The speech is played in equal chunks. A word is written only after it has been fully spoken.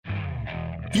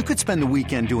You could spend the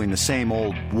weekend doing the same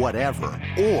old whatever,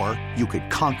 or you could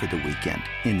conquer the weekend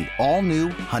in the all-new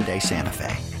Hyundai Santa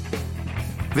Fe.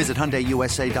 Visit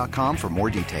HyundaiUSA.com for more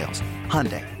details.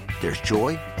 Hyundai, there's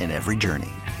joy in every journey.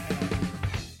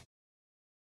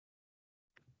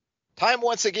 Time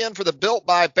once again for the Built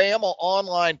by Bama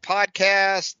online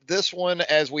podcast. This one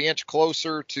as we inch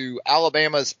closer to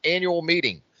Alabama's annual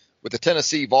meeting with the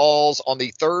Tennessee Vols on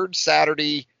the third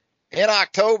Saturday in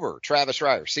October. Travis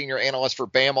Reier, senior analyst for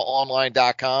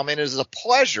BamaOnline.com, and it is a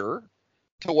pleasure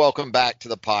to welcome back to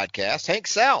the podcast Hank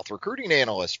South, recruiting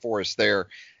analyst for us there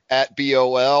at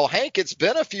BOL. Hank, it's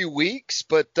been a few weeks,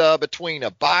 but between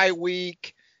a bye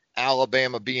week,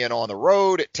 Alabama being on the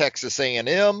road at Texas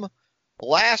A&M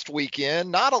last weekend,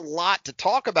 not a lot to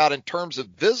talk about in terms of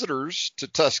visitors to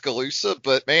Tuscaloosa,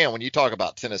 but man, when you talk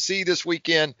about Tennessee this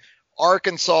weekend,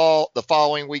 Arkansas the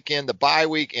following weekend, the bye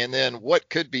week, and then what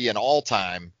could be an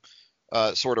all-time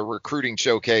sort of recruiting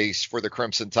showcase for the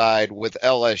Crimson Tide with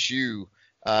LSU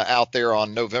out there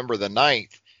on November the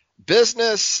 9th.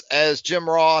 Business, as Jim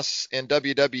Ross in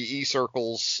WWE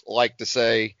circles like to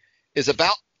say, is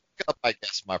about to pick up, I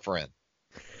guess, my friend.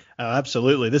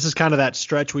 Absolutely. This is kind of that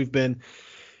stretch we've been,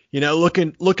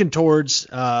 looking towards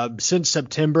since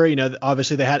September.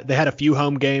 Obviously they had a few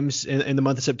home games in the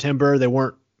month of September. They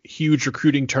weren't huge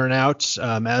recruiting turnouts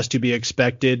as to be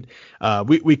expected.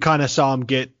 We kind of saw them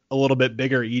get a little bit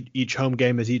bigger each home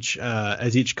game as each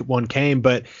one came.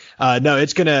 But no,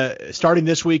 it's gonna, starting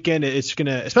this weekend, it's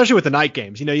gonna, especially with the night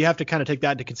games. You have to kind of take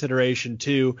that into consideration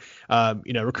too.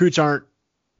 Recruits aren't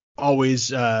always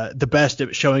the best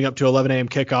at showing up to 11 a.m.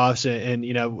 kickoffs, and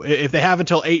if they have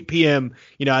until 8 p.m.,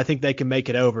 I think they can make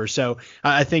it over. So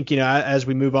I think as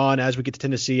we move on, as we get to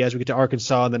Tennessee, as we get to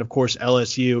Arkansas, and then of course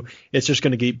LSU, it's just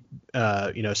going to keep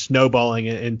snowballing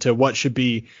into what should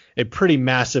be a pretty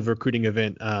massive recruiting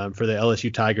event for the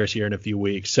LSU Tigers here in a few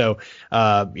weeks. So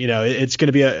it's going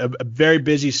to be a very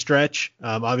busy stretch.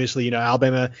 Obviously,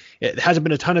 Alabama, it hasn't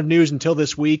been a ton of news until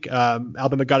this week.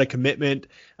 Alabama got a commitment,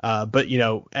 but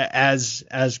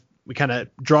as we kind of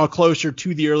draw closer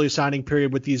to the early signing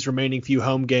period with these remaining few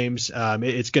home games,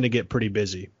 it's going to get pretty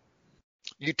busy.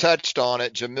 You touched on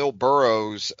it. Jamil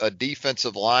Burroughs, a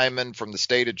defensive lineman from the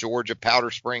state of Georgia, Powder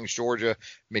Springs, Georgia,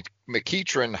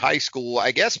 McEachern High School,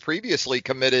 I guess previously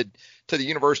committed to the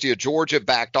University of Georgia,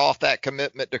 backed off that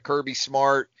commitment to Kirby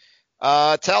Smart.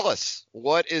 Tell us,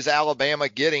 what is Alabama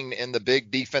getting in the big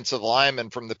defensive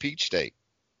lineman from the Peach State?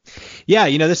 Yeah,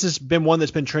 this has been one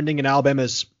that's been trending in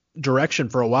Alabama's direction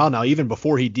for a while now, even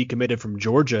before he decommitted from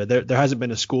Georgia. There hasn't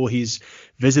been a school he's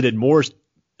visited more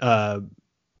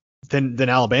than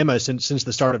Alabama since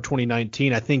the start of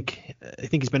 2019. I think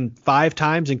he's been 5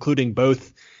 times, including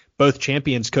both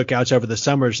champions cookouts over the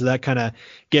summer. So that kind of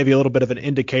gave you a little bit of an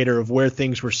indicator of where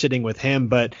things were sitting with him.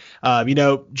 But,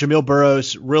 Jamil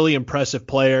Burroughs, really impressive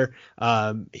player.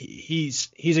 He's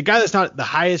a guy that's not the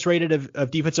highest rated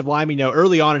of defensive linemen.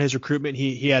 Early on in his recruitment,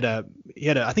 he had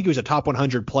I think he was a top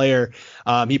 100 player.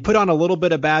 He put on a little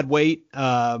bit of bad weight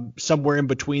somewhere in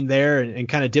between there and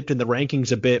kind of dipped in the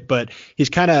rankings a bit, but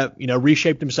he's kind of,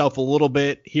 reshaped himself a little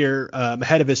bit here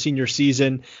ahead of his senior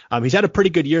season. He's had a pretty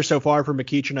good year so far for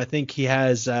McEachern. I think he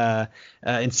has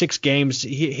in 6 games,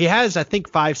 he has, I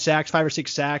think, 5 or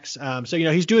 6 sacks. So,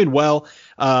 he's doing well.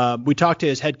 We talked to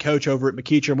his head coach over at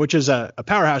McEachern, which is a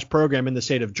powerhouse program in the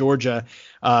state of Georgia.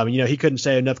 He couldn't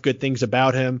say enough good things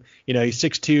about him. He's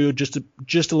 6'2",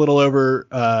 just a little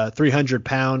over 300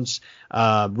 pounds.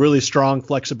 Really strong,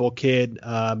 flexible kid.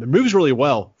 And moves really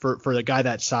well for a guy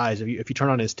that size. If you turn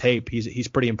on his tape, he's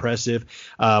pretty impressive.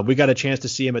 We got a chance to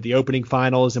see him at the opening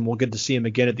finals, and we'll get to see him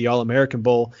again at the All-American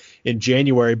Bowl in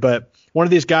January. But one of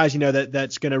these guys,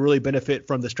 that's going to really benefit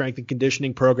from the strength and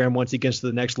conditioning program once he gets to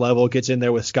the next level, gets in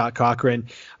there with Scott Cochran.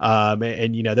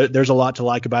 There's a lot to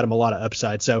like about him, a lot of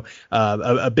upside. So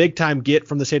a big time get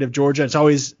from the state of Georgia. It's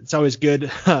always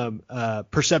good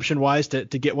perception wise to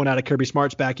get one out of Kirby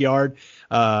Smart's backyard.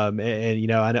 I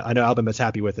know Alabama's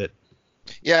happy with it.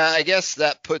 Yeah, I guess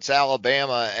that puts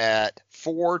Alabama at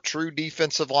 4 true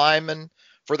defensive linemen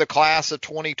for the class of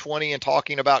 2020. And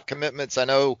talking about commitments, I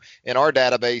know in our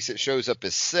database it shows up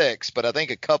as 6, but I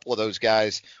think a couple of those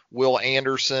guys, Will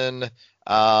Anderson,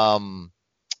 and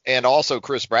also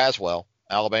Chris Braswell,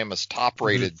 Alabama's top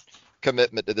rated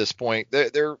commitment to this point.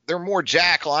 They're more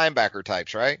jack linebacker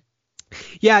types, right?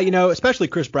 Yeah, especially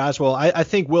Chris Braswell. I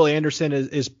think Will Anderson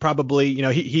is probably,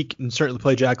 he can certainly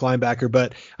play jack linebacker,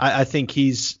 but I think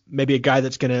he's maybe a guy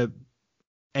that's going to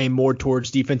aim more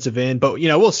towards defensive end, but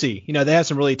we'll see. They have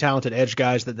some really talented edge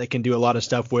guys that they can do a lot of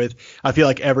stuff with. I feel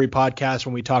like every podcast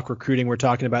when we talk recruiting, we're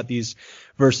talking about these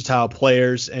versatile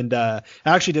players. And I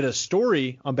actually did a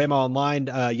story on Bama Online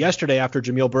yesterday after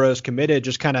Jamil Burroughs committed,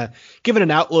 just kind of giving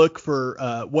an outlook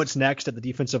for what's next at the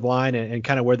defensive line and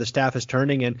kind of where the staff is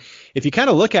turning. And if you kind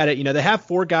of look at it, they have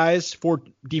four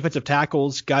defensive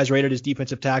tackles, guys rated as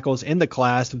defensive tackles in the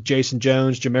class, with Jason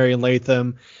Jones, Jamarian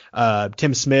Latham,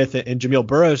 Tim Smith, and Jamil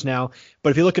Burroughs now. But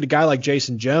if you look at a guy like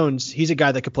Jason Jones, he's a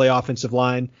guy that could play offensive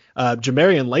line.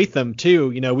 Jamarian Latham, too,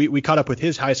 we caught up with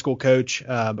his high school coach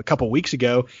a couple weeks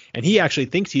ago, and he actually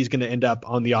thinks he's going to end up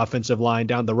on the offensive line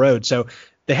down the road. So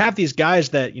they have these guys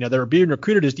that, they're being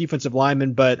recruited as defensive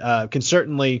linemen, but can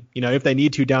certainly, if they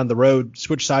need to down the road,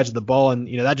 switch sides of the ball. And,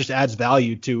 that just adds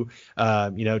value to,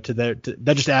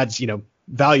 that just adds,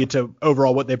 value to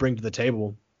overall what they bring to the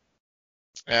table.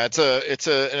 Yeah, it's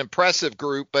an impressive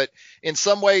group, but in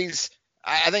some ways,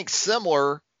 I think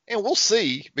similar, and we'll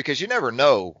see, because you never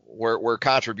know where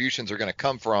contributions are going to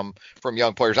come from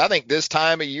young players. I think this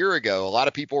time a year ago, a lot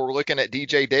of people were looking at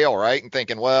DJ Dale, right, and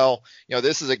thinking, well,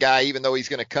 this is a guy, even though he's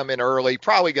going to come in early,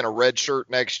 probably going to redshirt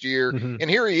next year. Mm-hmm. And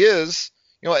here he is,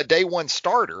 a day one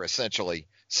starter, essentially.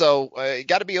 So you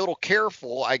got to be a little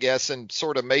careful, I guess, in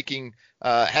sort of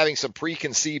having some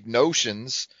preconceived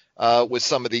notions with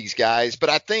some of these guys. But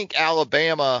I think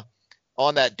Alabama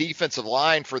on that defensive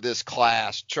line for this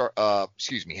class,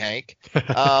 Hank,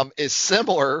 is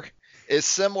similar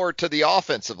to the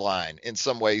offensive line in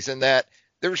some ways, in that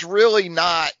there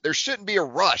shouldn't be a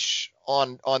rush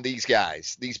on these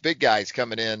guys, these big guys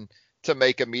coming in to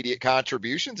make immediate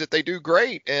contributions. If they do,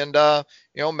 great. And,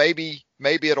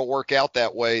 maybe it'll work out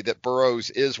that way, that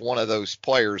Burroughs is one of those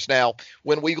players. Now,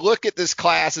 when we look at this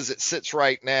class as it sits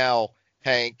right now,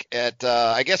 Hank, at,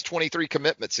 I guess 23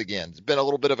 commitments again. It's been a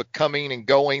little bit of a coming and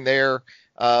going there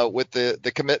with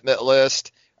the commitment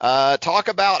list. Talk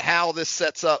about how this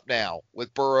sets up now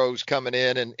with Burroughs coming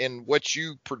in and what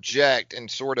you project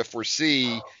and sort of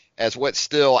foresee as what's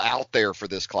still out there for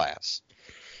this class.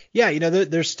 Yeah,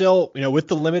 there's still, with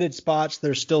the limited spots,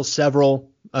 there's still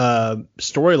several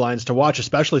storylines to watch,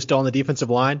 especially still on the defensive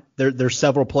line. There's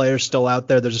several players still out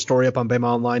there. There's a story up on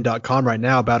BamaOnline.com right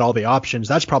now about all the options.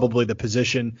 That's probably the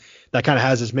position that kind of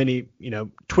has as many,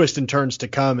 twists and turns to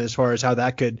come as far as how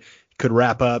that could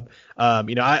wrap up.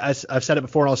 I've said it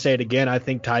before and I'll say it again. I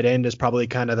think tight end is probably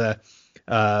kind of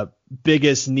the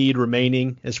biggest need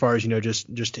remaining as far as,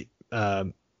 just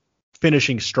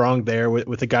finishing strong there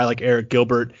with a guy like Eric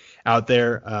Gilbert out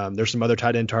there. There's some other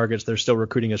tight end targets they're still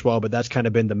recruiting as well, but that's kind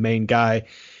of been the main guy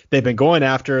they've been going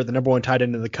after, the number one tight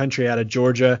end in the country out of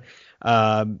Georgia.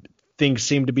 Things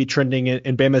seem to be trending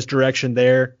in Bama's direction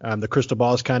there. The crystal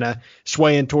ball is kind of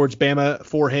swaying towards Bama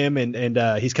for him,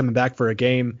 and he's coming back for a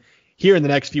game here in the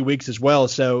next few weeks as well.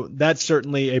 So that's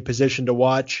certainly a position to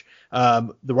watch.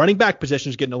 The running back position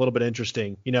is getting a little bit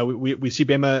interesting. We see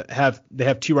Bama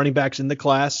have two running backs in the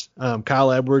class,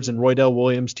 Kyle Edwards and Roydell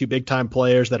Williams, two big time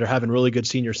players that are having really good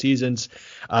senior seasons.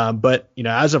 But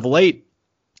as of late,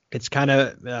 it's kind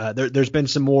of there's been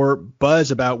some more buzz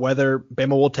about whether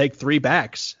Bama will take three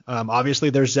backs.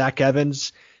 Obviously, there's Zach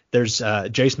Evans, there's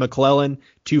Jace McClellan,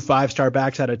 two 5-star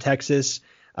backs out of Texas.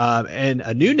 And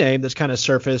a new name that's kind of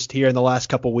surfaced here in the last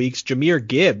couple weeks, Jahmyr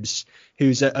Gibbs,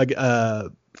 who's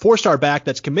a 4-star back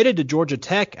that's committed to Georgia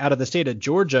Tech out of the state of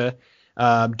Georgia,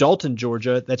 Dalton,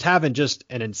 Georgia, that's having just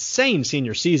an insane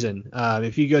senior season.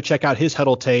 If you go check out his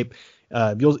huddle tape,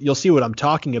 you'll see what I'm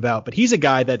talking about. But he's a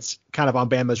guy that's kind of on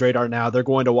Bama's radar now. They're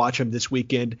going to watch him this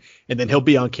weekend, and then he'll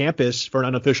be on campus for an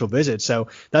unofficial visit. So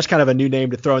that's kind of a new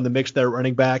name to throw in the mix there,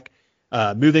 running back.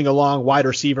 Moving along, wide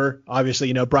receiver.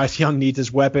 Obviously, Bryce Young needs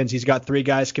his weapons. He's got 3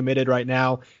 guys committed right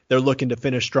now. They're looking to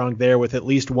finish strong there with at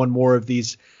least one more of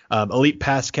these elite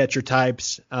pass catcher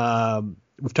types.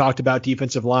 We've talked about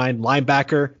defensive line.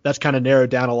 Linebacker, that's kind of narrowed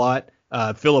down a lot.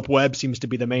 Phillip Webb seems to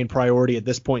be the main priority at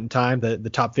this point in time, the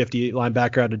top 50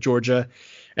 linebacker out of Georgia.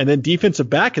 And then defensive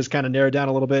back has kind of narrowed down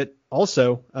a little bit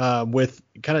also, with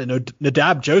kind of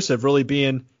Nadab Joseph really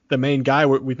being the main guy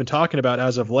we've been talking about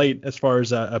as of late as far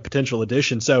as a potential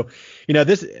addition. So,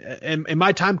 this in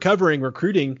my time covering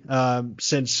recruiting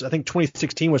since I think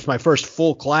 2016 was my first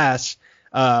full class.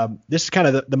 This is kind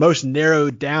of the most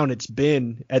narrowed down it's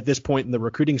been at this point in the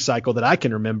recruiting cycle that I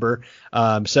can remember.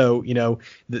 So,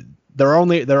 there are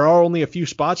only a few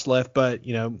spots left, but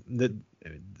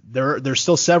there's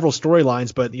still several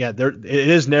storylines. But yeah, it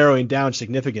is narrowing down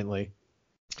significantly.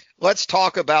 Let's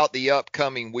talk about the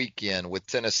upcoming weekend with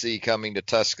Tennessee coming to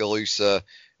Tuscaloosa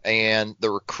and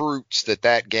the recruits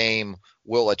that game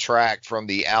will attract from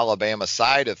the Alabama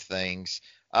side of things.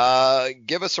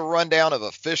 Give us a rundown of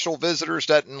official visitors.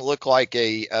 Doesn't look like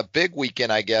a big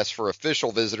weekend, I guess, for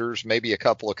official visitors, maybe a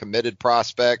couple of committed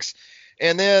prospects.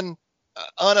 And then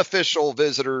unofficial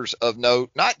visitors of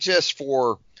note, not just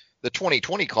for the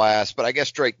 2020 class, but I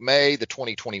guess Drake May, the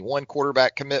 2021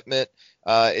 quarterback commitment,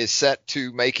 is set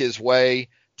to make his way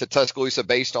to Tuscaloosa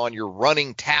based on your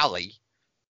running tally.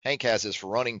 Hank has his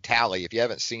running tally. If you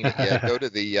haven't seen it yet, go to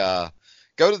the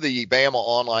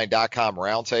BamaOnline.com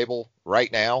roundtable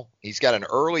right now. He's got an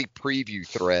early preview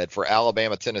thread for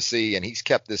Alabama, Tennessee, and he's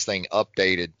kept this thing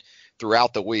updated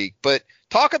throughout the week. But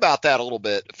talk about that a little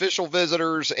bit. Official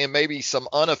visitors and maybe some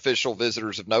unofficial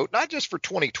visitors of note, not just for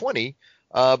 2020,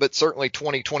 but certainly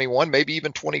 2021, maybe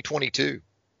even 2022.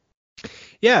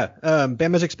 Yeah,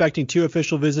 Bama's expecting 2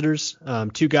 official visitors,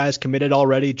 2 guys committed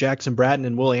already, Jackson Bratton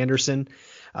and Will Anderson.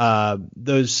 I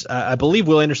believe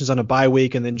Will Anderson's on a bye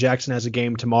week, and then Jackson has a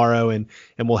game tomorrow, and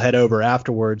we'll head over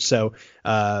afterwards. So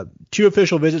 2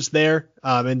 official visits there,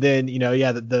 and then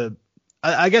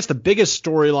I guess the biggest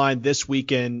storyline this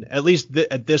weekend, at least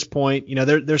at this point,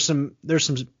 there's some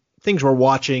things we're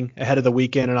watching ahead of the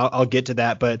weekend, and I'll get to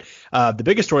that. But the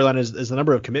biggest storyline is the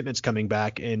number of commitments coming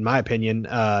back, in my opinion.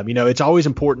 It's always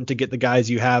important to get the guys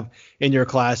you have in your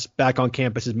class back on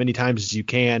campus as many times as you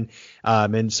can.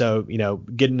 And so,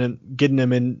 getting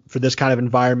them in for this kind of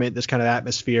environment, this kind of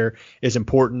atmosphere is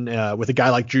important with a guy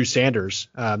like Drew Sanders,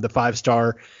 the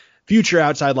 5-star future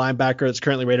outside linebacker that's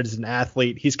currently rated as an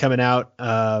athlete. He's coming out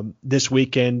this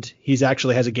weekend. He's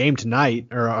actually has a game tonight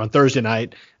or on Thursday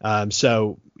night.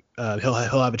 So he'll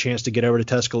have a chance to get over to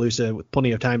Tuscaloosa with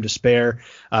plenty of time to spare.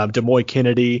 Demoy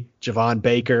Kennedy, Javon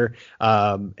Baker,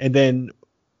 and then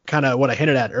kind of what I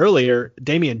hinted at earlier,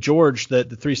 Damian George, the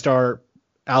 3-star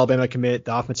Alabama commit,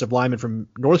 the offensive lineman from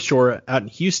North Shore out in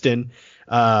Houston.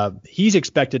 He's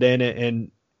expected in,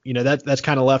 and that's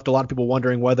kind of left a lot of people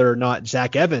wondering whether or not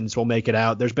Zach Evans will make it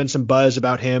out. There's been some buzz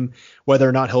about him, whether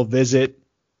or not he'll visit.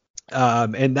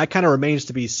 And that kind of remains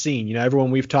to be seen.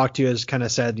 Everyone we've talked to has kind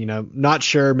of said, not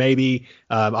sure, maybe.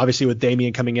 Obviously, with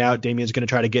Damian coming out, Damian's going to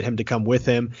try to get him to come with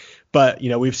him. But,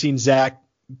 we've seen Zach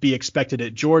be expected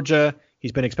at Georgia.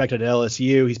 He's been expected at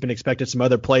LSU. He's been expected some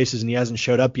other places, and he hasn't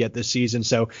showed up yet this season.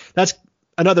 So that's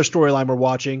another storyline we're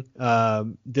watching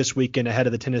this weekend ahead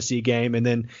of the Tennessee game. And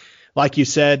then, like you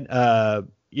said, a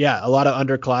lot of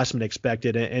underclassmen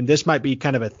expected, and this might be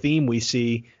kind of a theme we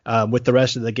see with the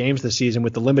rest of the games this season,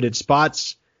 with the limited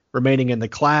spots remaining in the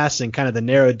class and kind of the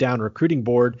narrowed down recruiting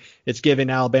board. It's giving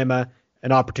Alabama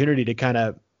an opportunity to kind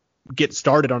of get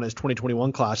started on his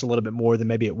 2021 class a little bit more than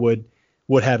maybe it would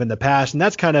have in the past, and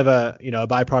that's kind of a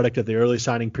byproduct of the early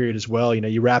signing period as well.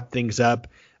 You wrap things up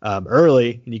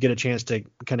early, and you get a chance to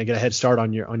kind of get a head start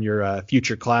on your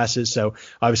future classes. So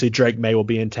obviously Drake May will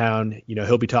be in town.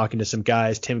 He'll be talking to some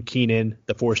guys. Tim Keenan,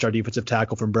 the 4-star defensive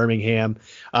tackle from Birmingham,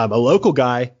 a local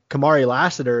guy, Kamari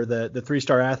Lassiter, the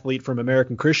 3-star athlete from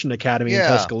American Christian Academy in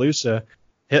Tuscaloosa.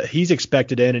 He's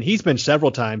expected in, and he's been several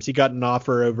times. He got an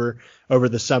offer over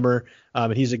the summer,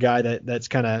 and he's a guy that's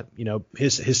kind of,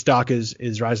 his stock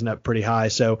is rising up pretty high.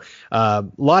 So a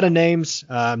lot of names.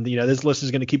 This list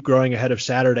is going to keep growing ahead of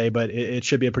Saturday, but it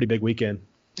should be a pretty big weekend.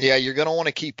 Yeah, you're going to want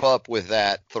to keep up with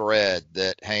that thread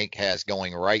that Hank has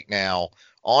going right now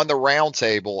on the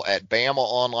roundtable at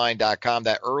BamaOnline.com,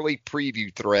 that early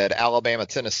preview thread, Alabama,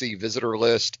 Tennessee visitor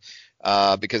list,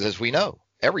 because as we know,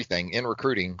 everything in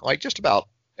recruiting, like just about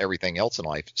everything else in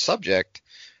life, subject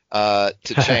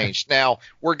to change. Now,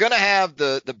 we're going to have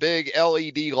the big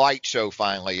LED light show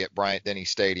finally at Bryant-Denny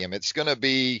Stadium. It's going to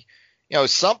be,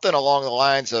 something along the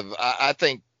lines of, I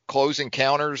think, close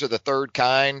encounters of the third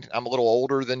kind. I'm a little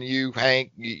older than you,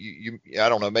 Hank. You I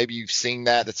don't know, maybe you've seen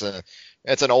that. It's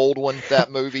an old one, that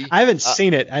movie. I haven't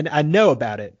seen it. I know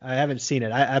about it. I haven't seen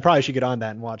it. I probably should get on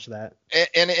that and watch that.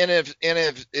 And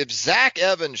if Zach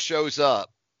Evans shows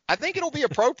up, I think it'll be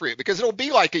appropriate because it'll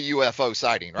be like a UFO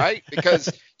sighting, right?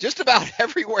 Because just about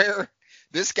everywhere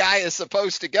this guy is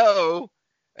supposed to go,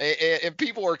 and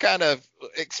people are kind of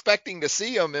expecting to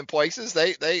see him in places,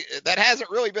 that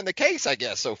hasn't really been the case, I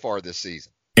guess, so far this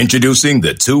season. Introducing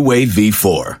the Two-Way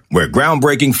V4, where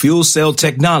groundbreaking fuel cell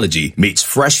technology meets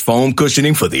fresh foam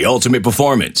cushioning for the ultimate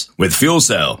performance. With fuel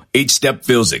cell, each step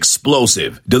feels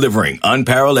explosive, delivering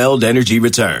unparalleled energy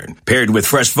return. Paired with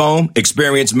fresh foam,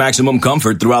 experience maximum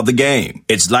comfort throughout the game.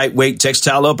 Its lightweight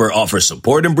textile upper offers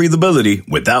support and breathability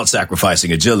without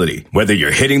sacrificing agility. Whether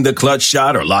you're hitting the clutch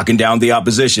shot or locking down the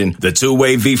opposition, the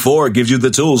Two-Way V4 gives you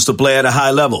the tools to play at a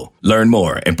high level. Learn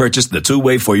more and purchase the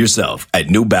Two-Way for yourself at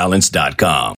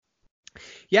newbalance.com.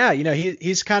 Yeah,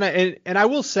 he's kind of, and I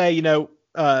will say,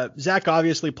 Zach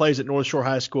obviously plays at North Shore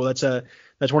High School. That's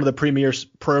That's one of the premier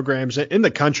programs in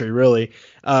the country, really.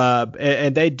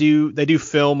 And they do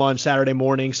film on Saturday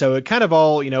morning. So it kind of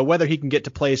all, whether he can get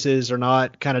to places or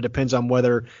not kind of depends on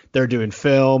whether they're doing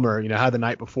film or, how the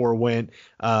night before went.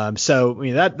 That's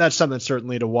something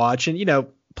certainly to watch. And,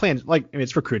 plans,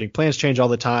 it's recruiting. Plans change all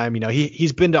the time.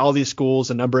 He's been to all these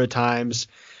schools a number of times.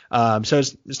 So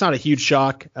it's not a huge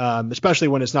shock, especially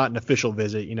when it's not an official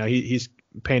visit. He's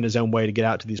paying his own way to get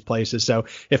out to these places. So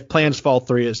if plans fall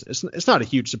through, it's not a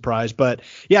huge surprise. But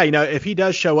yeah, if he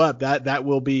does show up,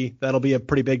 that'll be a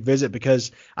pretty big visit,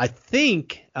 because I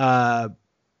think I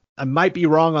might be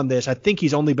wrong on this. I think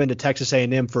he's only been to Texas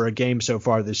A&M for a game so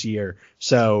far this year.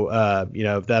 So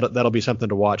that'll be something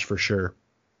to watch for sure.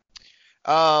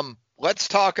 Let's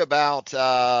talk about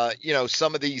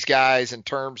some of these guys in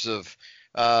terms of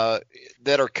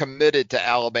that are committed to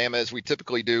Alabama, as we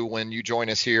typically do when you join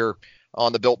us here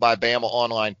on the Built by Bama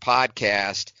online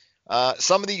podcast.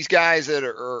 Some of these guys that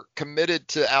are committed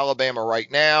to Alabama right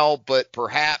now, but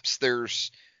perhaps there's,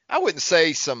 I wouldn't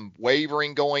say some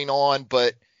wavering going on,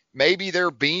 but maybe they're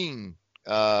being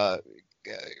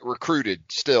recruited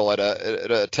still at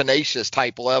a tenacious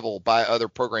type level by other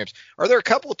programs. Are there a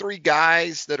couple, 3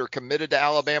 guys that are committed to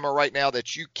Alabama right now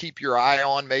that you keep your eye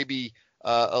on, maybe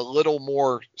a little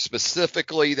more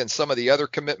specifically than some of the other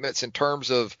commitments, in terms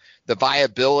of the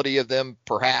viability of them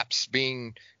perhaps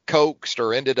being coaxed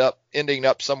or ending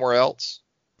up somewhere else?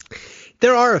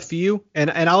 There are a few, and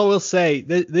I will say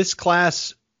this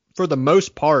class, for the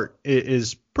most part,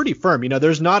 is pretty firm.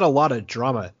 There's not a lot of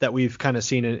drama that we've kind of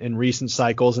seen in recent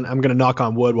cycles, and I'm going to knock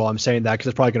on wood while I'm saying that, because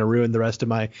it's probably going to ruin the rest of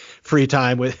my free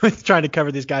time with trying to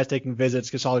cover these guys taking visits,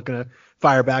 because all going to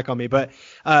fire back on me. But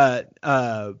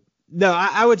no,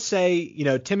 I would say,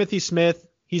 Timothy Smith,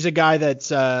 he's a guy that's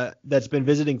been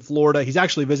visiting Florida. He's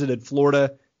actually visited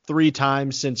Florida 3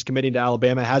 times since committing to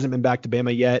Alabama. Hasn't been back to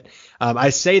Bama yet. I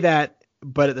say that,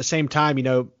 but at the same time,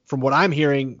 from what I'm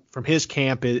hearing from his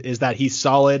camp is that he's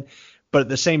solid. But at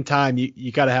the same time,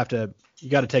 you got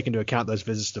to take into account those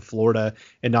visits to Florida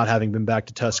and not having been back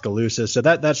to Tuscaloosa. So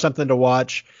that's something to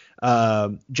watch.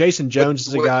 Jason Jones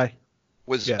is a guy.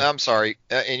 I'm sorry,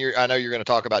 and I know you're going to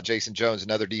talk about Jason Jones,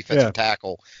 another defensive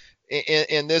tackle.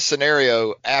 In this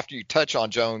scenario, after you touch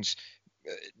on Jones,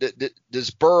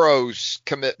 does Burrow's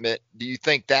commitment, do you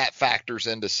think that factors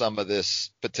into some of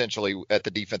this potentially at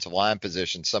the defensive line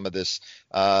position, some of this,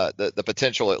 the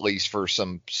potential at least for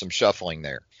some shuffling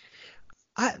there?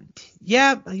 I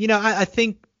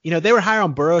think, they were higher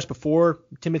on Burrows before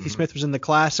Timothy Smith was in the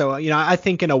class. So, I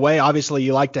think in a way, obviously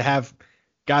you like to have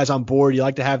guys on board. You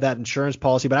like to have that insurance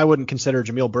policy, but I wouldn't consider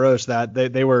Jamil Burroughs that.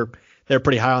 They're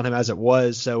pretty high on him as it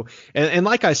was. So, and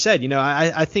like I said,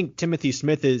 I think Timothy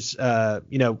Smith is,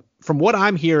 from what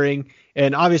I'm hearing,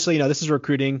 and obviously, this is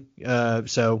recruiting,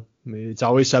 so it's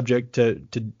always subject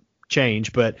to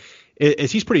change, but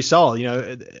he's pretty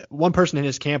solid. One person in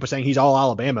his camp was saying he's all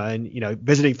Alabama, and,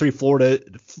 visiting Florida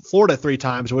 3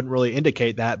 times wouldn't really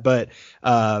indicate that, but,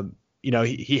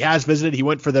 he has visited. He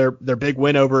went for their big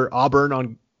win over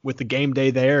Auburn with the game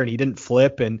day there, and he didn't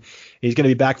flip, and he's going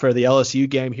to be back for the LSU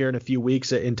game here in a few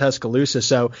weeks in Tuscaloosa.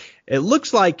 So it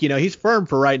looks like, he's firm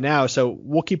for right now. So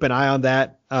we'll keep an eye on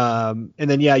that. And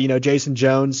then, Jason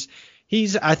Jones,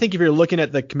 I think if you're looking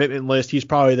at the commitment list, he's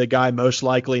probably the guy most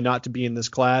likely not to be in this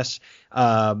class.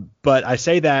 But I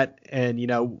say that,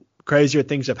 and, crazier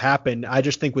things have happened. I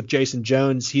just think with Jason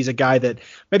Jones, he's a guy that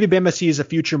maybe Bama sees a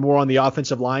future more on the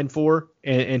offensive line for,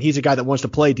 and he's a guy that wants to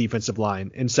play defensive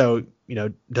line. And so,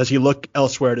 does he look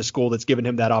elsewhere at a school that's given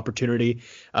him that opportunity,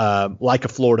 like a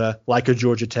Florida, like a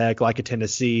Georgia Tech, like a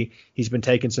Tennessee? He's been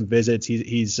taking some visits.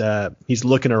 He's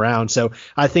looking around. So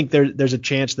I think there's a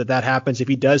chance that happens. If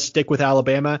he does stick with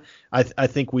Alabama, I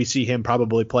think we see him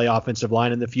probably play offensive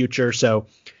line in the future. So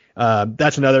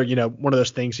that's another, one of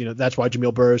those things, that's why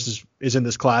Jamil Burroughs is in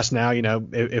this class now,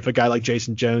 if a guy like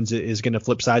Jason Jones is going to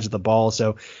flip sides of the ball.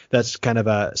 So that's kind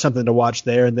of something to watch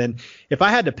there. And then if I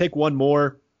had to pick one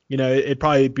more, it'd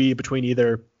probably be between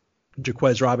either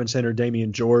Jaquez Robinson or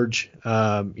Damian George.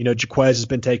 Jaquez has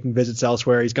been taking visits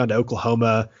elsewhere. He's gone to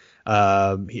Oklahoma.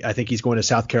 I think he's going to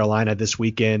South Carolina this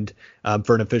weekend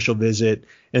for an official visit.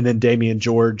 And then Damian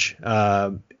George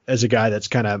as a guy that's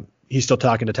he's still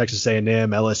talking to Texas A&M,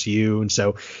 LSU, and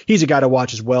so he's a guy to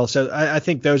watch as well. So I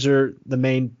think those are the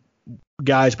main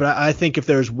guys. But I think if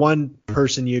there's one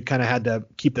person you kind of had to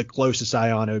keep the closest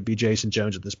eye on, it would be Jason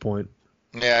Jones at this point.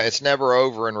 Yeah, it's never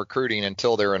over in recruiting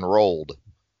until they're enrolled.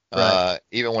 Right.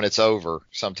 Even when it's over,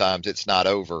 sometimes it's not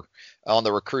over on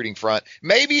the recruiting front.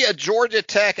 Maybe a Georgia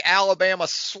Tech, Alabama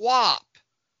swap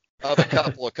of a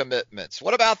couple of commitments.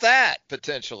 What about that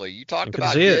potentially? You talked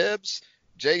about Gibbs.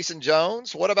 Jason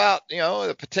Jones. What about,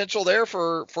 the potential there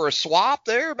for a swap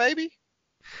there, maybe?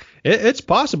 It's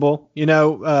possible.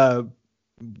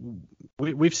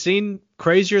 We've seen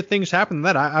crazier things happen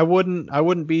than that. I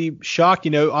wouldn't be shocked.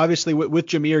 Obviously with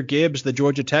Jahmyr Gibbs, the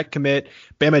Georgia Tech commit,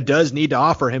 Bama does need to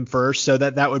offer him first, so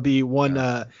that would be one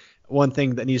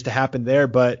thing that needs to happen there.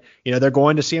 But they're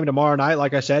going to see him tomorrow night.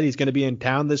 Like I said, he's going to be in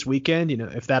town this weekend.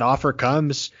 If that offer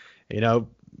comes,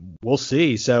 we'll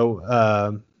see.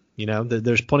 So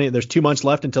there's 2 months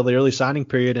left until the early signing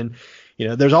period, and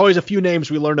there's always a few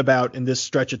names we learn about in this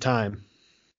stretch of time.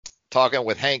 Talking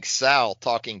with Hank Sal,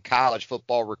 talking college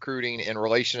football recruiting in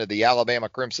relation to the Alabama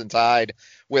Crimson Tide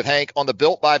with Hank on the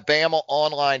Built by Bama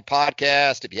online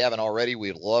podcast. If you haven't already,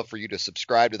 we'd love for you to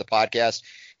subscribe to the podcast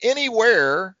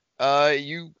anywhere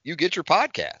you get your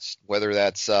podcast, whether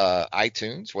that's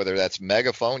iTunes, whether that's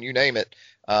Megaphone, you name it.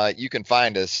 You can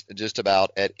find us just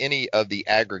about at any of the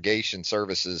aggregation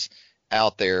services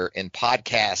out there in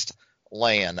podcast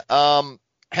land.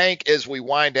 Hank, as we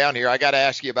wind down here, I got to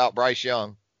ask you about Bryce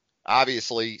Young.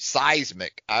 Obviously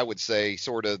seismic, I would say,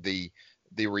 sort of the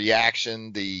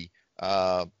reaction, the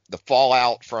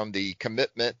fallout from the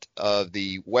commitment of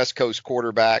the West Coast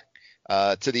quarterback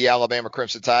to the Alabama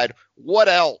Crimson Tide. What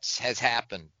else has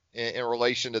happened in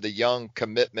relation to the Young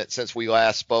commitment since we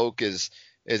last spoke? Is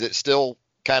it still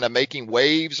kind of making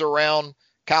waves around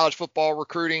college football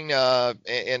recruiting,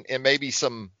 and maybe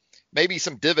some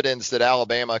dividends that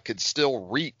Alabama could still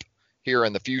reap here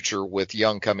in the future with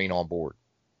Young coming on board?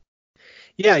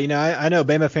 Yeah, I know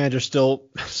Bama fans are still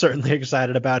certainly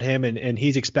excited about him, and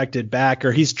he's expected back,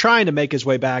 or he's trying to make his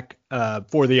way back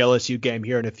for the LSU game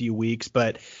here in a few weeks.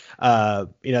 But,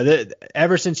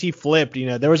 ever since he flipped,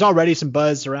 there was already some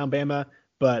buzz around Bama,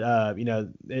 but,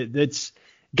 it's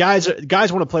guys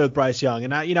want to play with Bryce Young.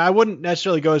 And I wouldn't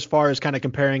necessarily go as far as kind of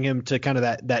comparing him to kind of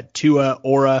that Tua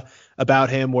aura about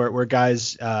him where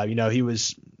guys, he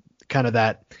was kind of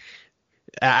that –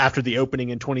 after the opening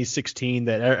in 2016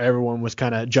 that everyone was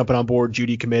kind of jumping on board,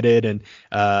 Judy committed, and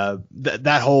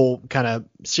that whole kind of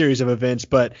series of events.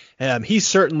 But he's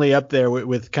certainly up there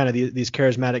with kind of these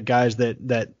charismatic guys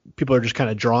that people are just kind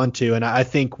of drawn to. And I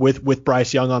think with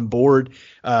Bryce Young on board,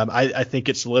 I think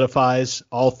it solidifies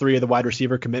all three of the wide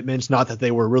receiver commitments. Not that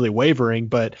they were really wavering,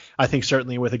 but I think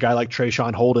certainly with a guy like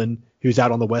Trayshawn Holden, who's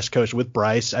out on the West Coast with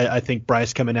Bryce, I think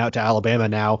Bryce coming out to Alabama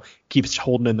now keeps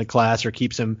Holden in the class, or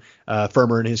keeps him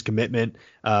firmer in his commitment.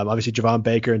 Obviously, Javon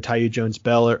Baker and Taiyu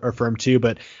Jones-Bell are firm too,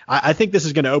 but I think this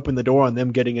is going to open the door on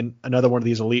them getting another one of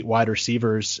these elite wide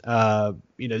receivers.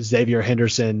 Xavier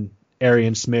Henderson,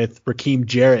 Arian Smith, Rakeem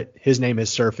Jarrett, his name has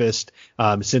surfaced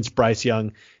since Bryce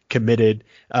Young committed,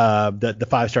 the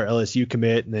 5-star LSU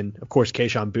commit, and then of course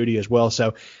Kayshon Boutte as well.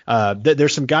 So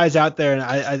there's some guys out there,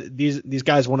 and these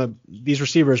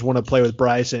receivers want to play with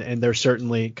Bryce, and they're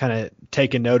certainly kind of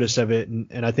taking notice of it,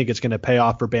 and I think it's going to pay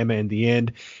off for Bama in the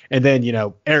end. And then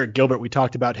Eric Gilbert, we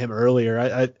talked about him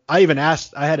earlier. I even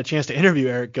asked, I had a chance to interview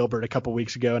Eric Gilbert a couple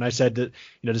weeks ago, and I said that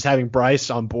does having Bryce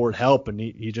on board help, and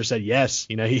he just said yes.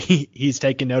 He's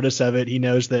taking notice of it. He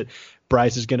knows that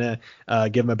Bryce is going to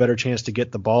give him a better chance to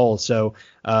get the ball. So,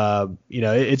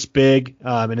 it's big,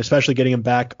 and especially getting him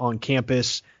back on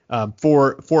campus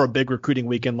for a big recruiting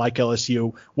weekend like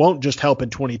LSU won't just help in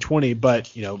 2020, but,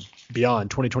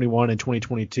 beyond 2021 and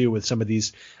 2022 with some of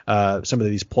these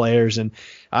players. And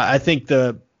I think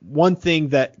the one thing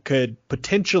that could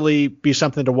potentially be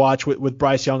something to watch with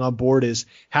Bryce Young on board is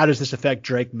how does this affect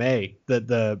Drake May,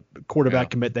 the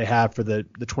quarterback commit they have for the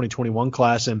 2021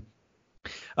 class. And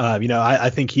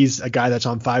I think he's a guy that's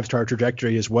on 5-star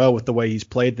trajectory as well with the way he's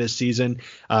played this season.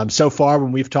 So far,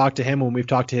 when we've talked to him, when we've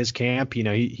talked to his camp,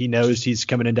 he knows he's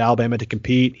coming into Alabama to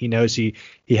compete. He knows he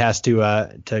has to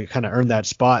kind of earn that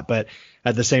spot. But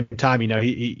at the same time,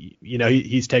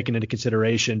 he's taken into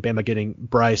consideration Bama getting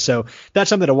Bryce. So that's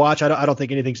something to watch. I don't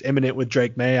think anything's imminent with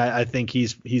Drake May. I think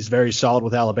he's very solid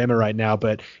with Alabama right now.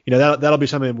 But that'll be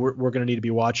something we're going to need to be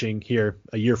watching here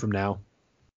a year from now.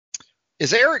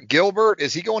 Is Eric Gilbert,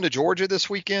 is he going to Georgia this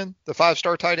weekend, the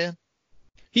 5-star tight end?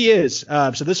 He is.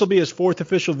 So this will be his 4th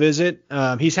official visit.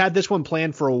 He's had this one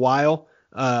planned for a while.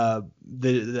 I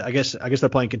guess they're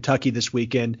playing Kentucky this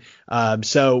weekend.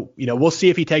 So we'll see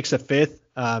if he takes a 5th.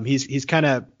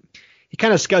 He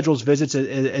kind of schedules visits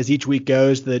as each week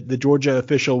goes. The Georgia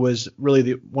official was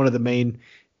really one of the main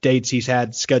dates he's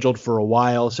had scheduled for a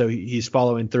while, so he's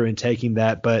following through and taking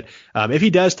that. But if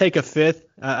he does take a 5th,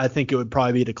 I think it would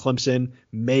probably be to Clemson.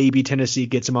 Maybe Tennessee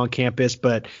gets him on campus,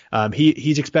 but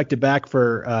he's expected back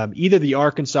for either the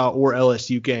Arkansas or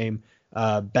LSU game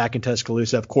back in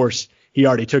Tuscaloosa. Of course, he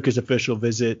already took his official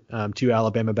visit to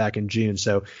Alabama back in June.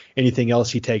 So anything else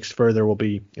he takes further will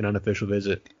be an unofficial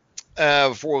visit.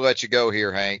 Before we let you go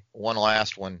here, Hank, one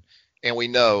last one. And we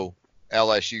know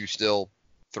LSU still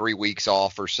 3 weeks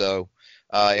off or so.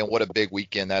 And what a big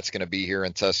weekend that's going to be here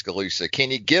in Tuscaloosa.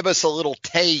 Can you give us a little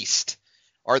taste?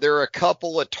 Are there a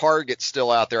couple of targets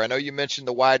still out there? I know you mentioned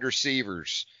the wide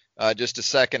receivers just a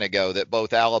second ago that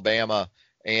both Alabama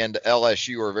and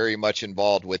LSU are very much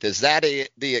involved with. Is that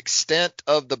the extent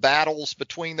of the battles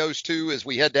between those two as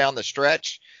we head down the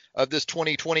stretch of this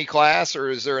 2020 class, or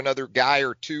is there another guy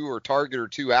or two or target or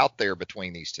two out there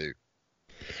between these two?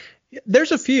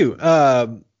 There's a few.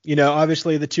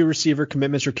 Obviously the two receiver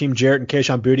commitments, Raheem Jarrett and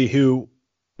Kayshon Boutte, who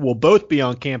will both be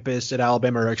on campus at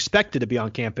Alabama, are expected to be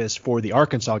on campus for the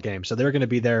Arkansas game. So they're going to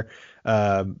be there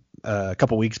a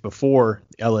couple weeks before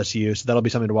LSU. So that'll be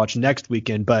something to watch next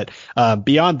weekend. But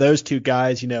beyond those two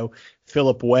guys,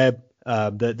 Philip Webb,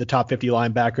 the top 50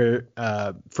 linebacker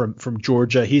from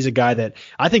Georgia. He's a guy that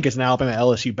I think is an Alabama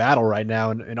LSU battle right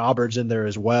now, and Auburn's in there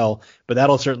as well. But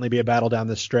that'll certainly be a battle down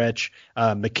the stretch.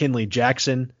 McKinley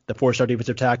Jackson, the 4-star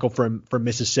defensive tackle from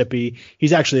Mississippi.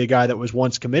 He's actually a guy that was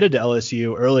once committed to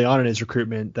LSU early on in his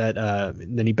recruitment that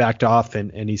then he backed off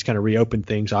and he's kind of reopened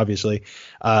things, obviously.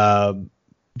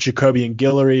 Jacobian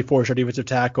Guillory, 4-star defensive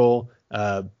tackle.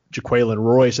 Jaquelin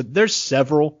Roy. So there's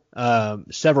several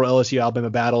LSU Alabama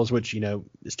battles, which,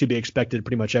 is to be expected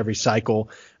pretty much every cycle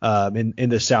in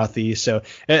the Southeast. So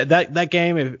that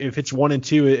game, if it's 1 and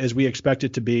 2 as we expect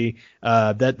it to be,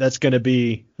 that's going to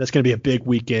be a big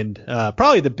weekend.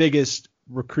 Probably the biggest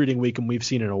recruiting weekend we've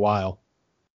seen in a while.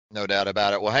 No doubt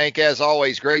about it. Well, Hank, as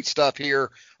always, great stuff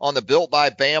here on the Built by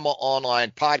Bama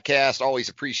online podcast. Always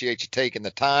appreciate you taking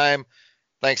the time.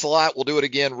 Thanks a lot. We'll do it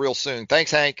again real soon.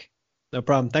 Thanks, Hank. No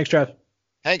problem. Thanks, Trav.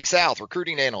 Hank South,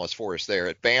 recruiting analyst for us there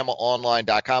at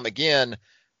BamaOnline.com. Again,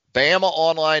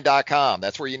 BamaOnline.com.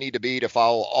 That's where you need to be to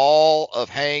follow all of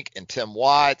Hank and Tim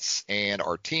Watts and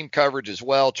our team coverage as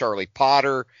well. Charlie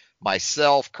Potter,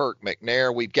 myself, Kirk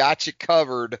McNair. We've got you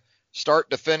covered start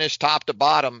to finish, top to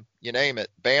bottom, you name it.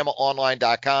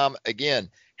 BamaOnline.com. Again,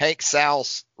 Hank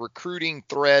South's recruiting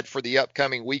thread for the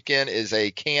upcoming weekend is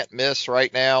a can't miss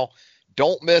right now.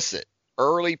 Don't miss it.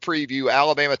 Early preview,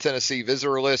 Alabama, Tennessee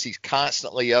visitor list. He's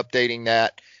constantly updating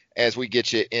that as we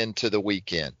get you into the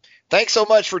weekend. Thanks so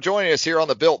much for joining us here on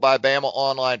the Built by Bama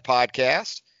online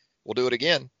podcast. We'll do it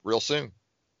again real soon.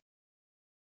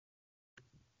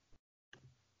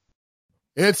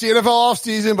 It's the NFL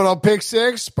offseason, but on Pick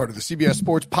Six, part of the CBS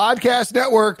Sports Podcast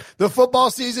Network, the football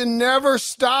season never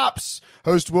stops.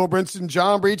 Host Will Brinson,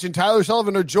 John Breach, and Tyler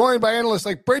Sullivan are joined by analysts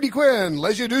like Brady Quinn,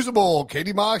 Lesia Dusable,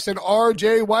 Katie Mox, and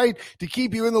R.J. White to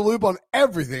keep you in the loop on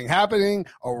everything happening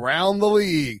around the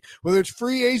league. Whether it's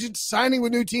free agents signing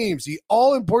with new teams, the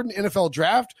all-important NFL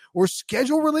draft, or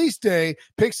schedule release day,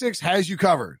 Pick Six has you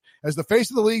covered. As the face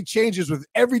of the league changes with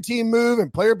every team move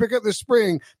and player pickup this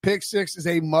spring, Pick Six is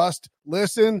a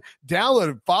must-listen. Download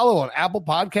and follow on Apple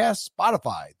Podcasts,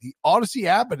 Spotify, the Odyssey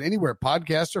app, and anywhere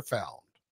podcasts are found.